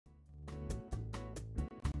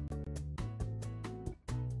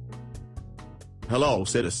Hello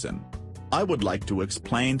citizen. I would like to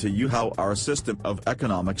explain to you how our system of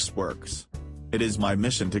economics works. It is my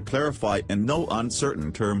mission to clarify in no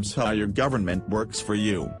uncertain terms how your government works for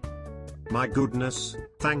you. My goodness,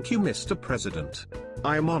 thank you Mr. President.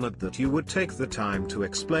 I am honored that you would take the time to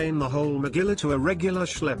explain the whole Megillah to a regular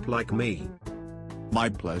schlep like me. My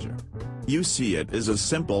pleasure. You see, it is as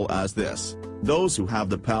simple as this: those who have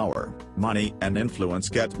the power, money and influence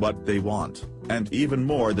get what they want, and even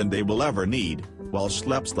more than they will ever need, while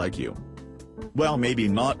schleps like you, well, maybe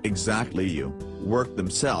not exactly you, work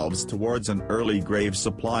themselves towards an early grave,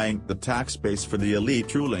 supplying the tax base for the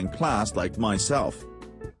elite ruling class like myself.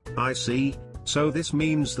 I see, so this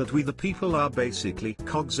means that we the people are basically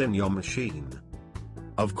cogs in your machine.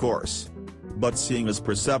 Of course. But seeing as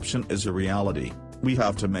perception is a reality, we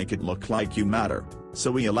have to make it look like you matter,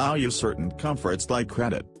 so we allow you certain comforts like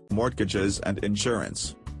credit, mortgages and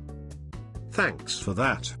insurance. Thanks for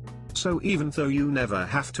that. So even though you never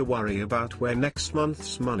have to worry about where next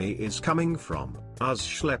month's money is coming from, us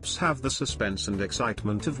schleps have the suspense and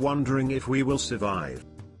excitement of wondering if we will survive.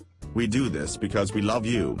 We do this because we love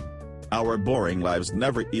you. Our boring lives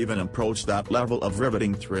never even approach that level of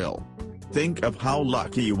riveting thrill. Think of how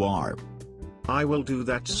lucky you are. I will do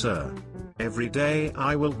that, sir. Every day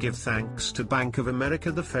I will give thanks to Bank of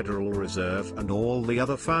America, the Federal Reserve and all the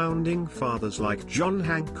other founding fathers like John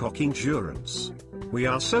Hancock Insurance. We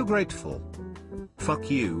are so grateful. Fuck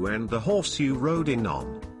you and the horse you rode in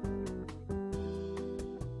on.